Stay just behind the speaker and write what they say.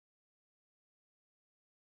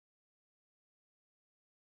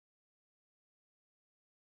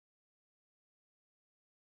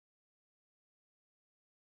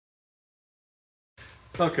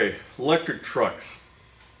Okay, electric trucks.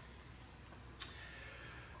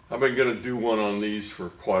 I've been going to do one on these for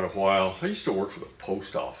quite a while. I used to work for the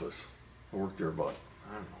post office. I worked there about,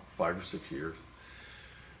 I don't know, 5 or 6 years.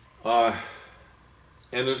 And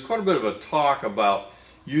there's quite a bit of a talk about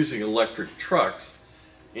using electric trucks.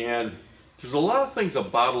 And there's a lot of things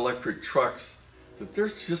about electric trucks that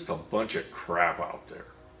there's just a bunch of crap out there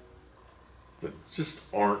that just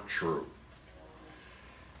aren't true.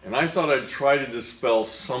 And I thought I'd try to dispel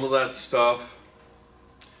some of that stuff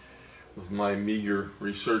with my meager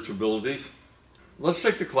research abilities. Let's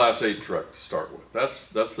take the Class 8 truck to start with.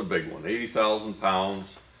 That's the big one, 80,000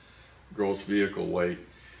 pounds gross vehicle weight.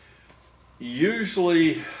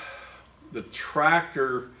 Usually the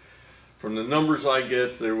tractor, from the numbers I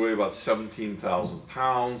get, they weigh about 17,000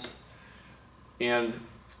 pounds. And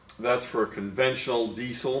that's for a conventional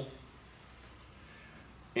diesel.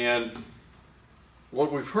 And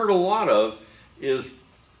what we've heard a lot of is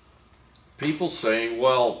people saying,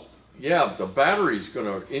 well, yeah, the battery's going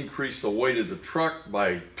to increase the weight of the truck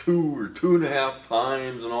by 2 or 2.5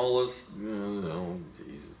 times and all this. Oh,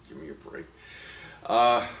 Jesus, give me a break.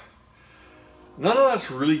 None of that's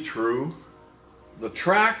really true. The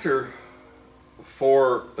tractor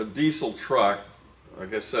for a diesel truck,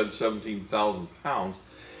 like I said, 17,000 pounds,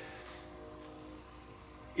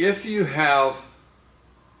 if you have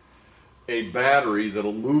a battery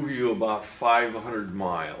that'll move you about 500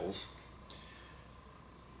 miles,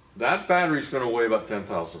 that battery's going to weigh about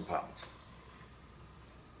 10,000 pounds.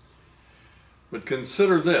 But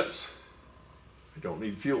consider this, I don't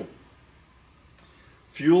need fuel.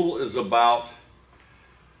 Fuel is about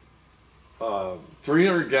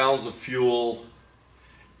 300 gallons of fuel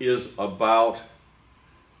is about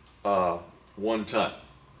 1 ton.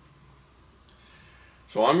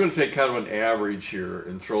 So I'm going to take kind of an average here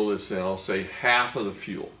and throw this in. I'll say half of the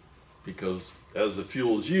fuel, because as the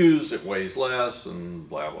fuel is used, it weighs less and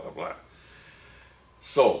blah, blah, blah.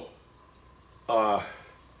 So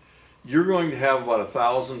you're going to have about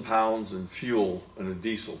 1,000 pounds in fuel in a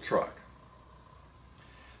diesel truck.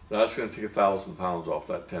 That's going to take 1,000 pounds off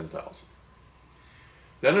that 10,000.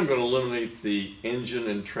 Then I'm going to eliminate the engine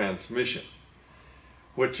and transmission,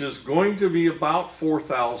 which is going to be about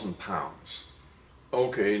 4,000 pounds.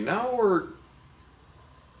 Okay, now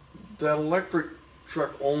that electric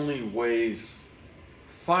truck only weighs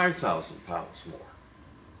 5,000 pounds more.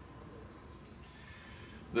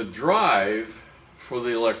 The drive for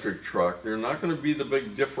the electric truck, they're not going to be the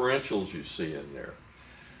big differentials you see in there.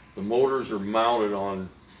 The motors are mounted on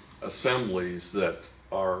assemblies that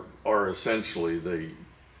are essentially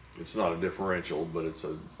it's not a differential, but it's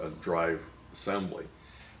a drive assembly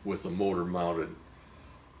with the motor mounted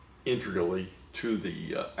integrally to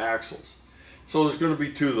the axles. So there's going to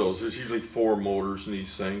be 2 of those. There's usually 4 motors in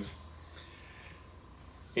these things.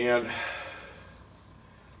 And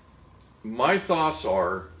my thoughts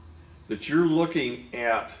are that you're looking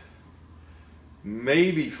at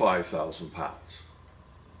maybe 5,000 pounds.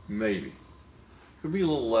 Maybe. Could be a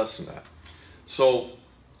little less than that. So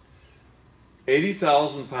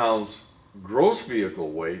 80,000 pounds gross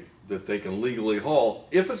vehicle weight that they can legally haul.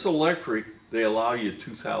 If it's electric, they allow you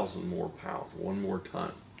 2,000 more pounds, 1 more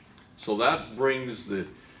ton. So that brings the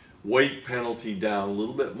weight penalty down a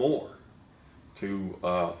little bit more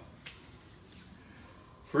to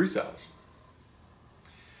 3,000.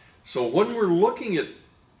 So when we're looking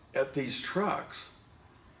at these trucks,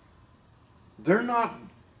 they're not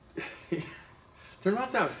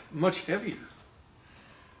that much heavier.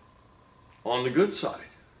 On the good side,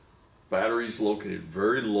 batteries located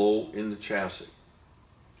very low in the chassis.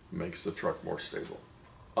 Makes the truck more stable.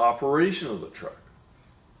 Operation of the truck.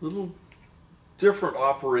 Little different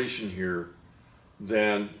operation here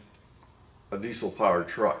than a diesel powered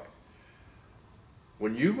truck.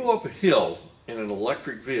 When you go up a hill in an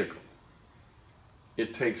electric vehicle,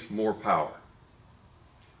 it takes more power.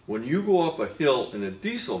 When you go up a hill in a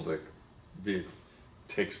diesel vehicle, it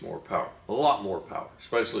takes more power. A lot more power,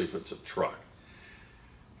 especially if it's a truck.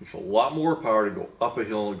 It's a lot more power to go up a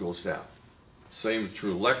hill and it goes down. Same is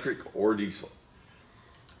true electric or diesel.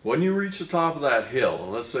 When you reach the top of that hill,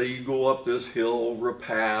 and let's say you go up this hill over a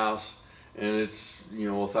pass, and it's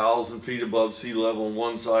 1,000 feet above sea level on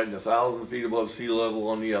one side and 1,000 feet above sea level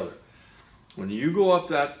on the other. When you go up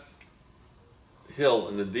that hill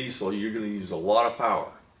in the diesel, you're going to use a lot of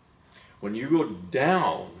power. When you go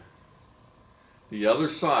down the other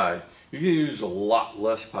side, you're going to use a lot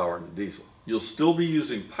less power in the diesel. You'll still be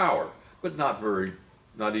using power, but not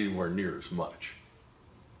anywhere near as much.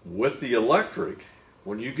 With the electric,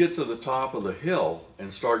 when you get to the top of the hill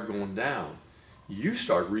and start going down, you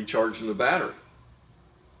start recharging the battery.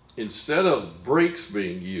 instead of brakes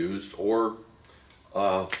being used or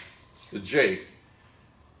the Jake,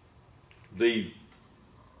 the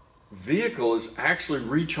vehicle is actually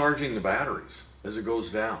recharging the batteries as it goes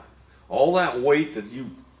down. All that weight that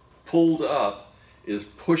you pulled up is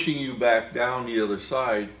pushing you back down the other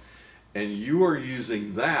side, and you are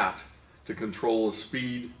using that to control the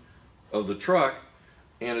speed of the truck,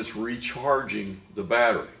 and it's recharging the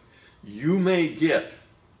battery. You may get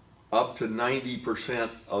up to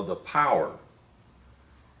 90% of the power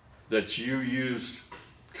that you used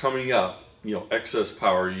coming up, excess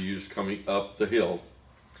power you used coming up the hill,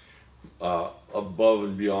 above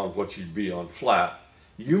and beyond what you'd be on flat.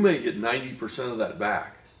 You may get 90% of that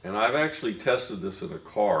back. And I've actually tested this in a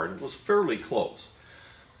car, and it was fairly close.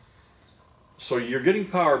 So you're getting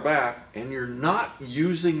power back, and you're not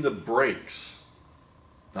using the brakes.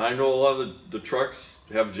 Now, I know a lot of the trucks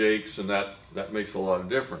have Jakes, and that makes a lot of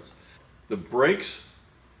difference. The brakes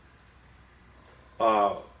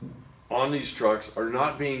on these trucks are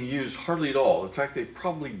not being used hardly at all. In fact, they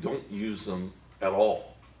probably don't use them at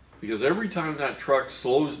all. Because every time that truck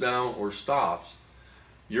slows down or stops,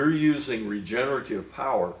 you're using regenerative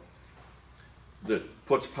power that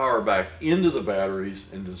puts power back into the batteries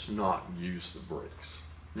and does not use the brakes.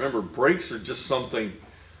 Remember, brakes are just something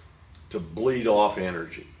to bleed off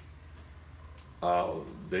energy.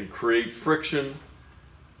 They create friction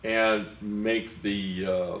and make they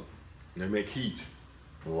make heat,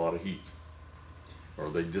 a lot of heat, or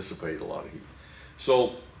they dissipate a lot of heat.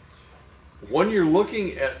 So when you're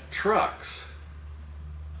looking at trucks,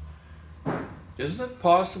 isn't it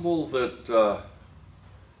possible that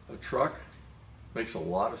a truck makes a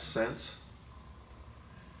lot of sense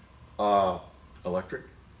electric?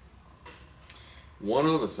 One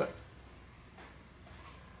other thing.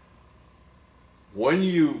 When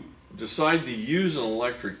you decide to use an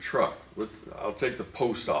electric truck, I'll take the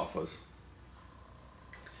post office,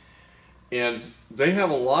 and they have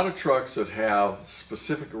a lot of trucks that have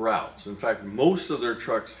specific routes. In fact, most of their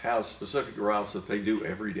trucks have specific routes that they do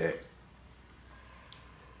every day.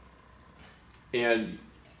 And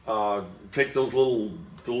take those little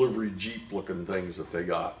delivery Jeep looking things that they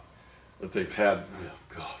got, that they've had, oh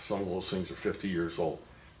God, some of those things are 50 years old.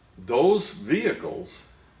 Those vehicles,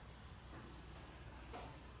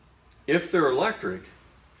 if they're electric,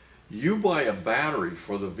 you buy a battery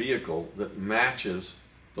for the vehicle that matches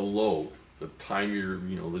the load, the time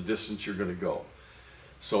the distance you're going to go.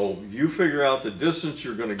 So you figure out the distance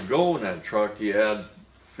you're going to go in that truck, you add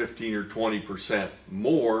 15 or 20%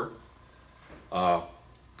 more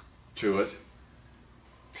to it,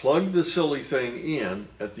 plug the silly thing in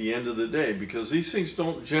at the end of the day, because these things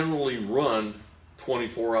don't generally run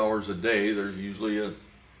 24 hours a day. There's usually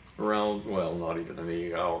around, well, not even an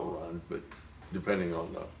 8-hour run, but depending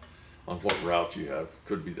on what route you have,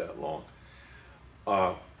 could be that long.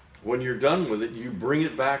 When you're done with it, you bring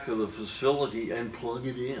it back to the facility and plug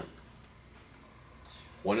it in.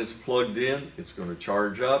 When it's plugged in, it's going to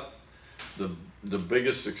charge up. The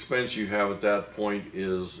biggest expense you have at that point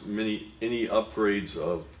is any upgrades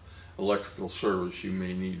of electrical service you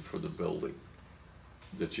may need for the building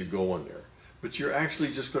that you go in there. But you're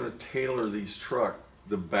actually just going to tailor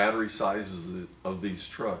the battery sizes of these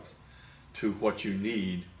trucks to what you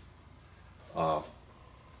need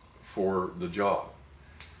for the job.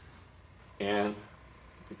 And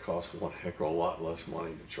it costs one heck of a lot less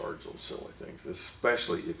money to charge those silly things,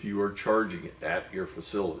 especially if you are charging it at your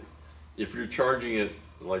facility. If you're charging it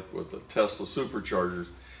like with the Tesla superchargers,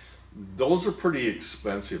 those are pretty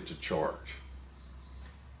expensive to charge.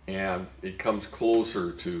 And it comes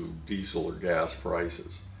closer to diesel or gas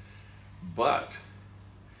prices. But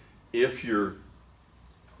if you're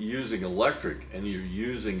using electric and you're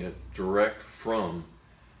using it direct from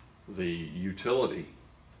the utility,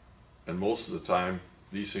 and most of the time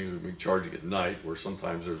these things will be charging at night, where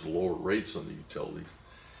sometimes there's lower rates on the utilities,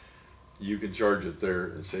 you can charge it there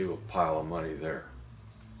and save a pile of money there.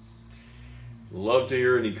 Love to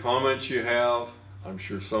hear any comments you have. I'm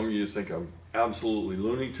sure some of you think I'm absolutely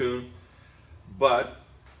Looney Tune, but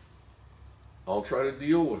I'll try to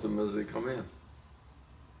deal with them as they come in.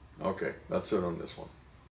 Okay, that's it on this one.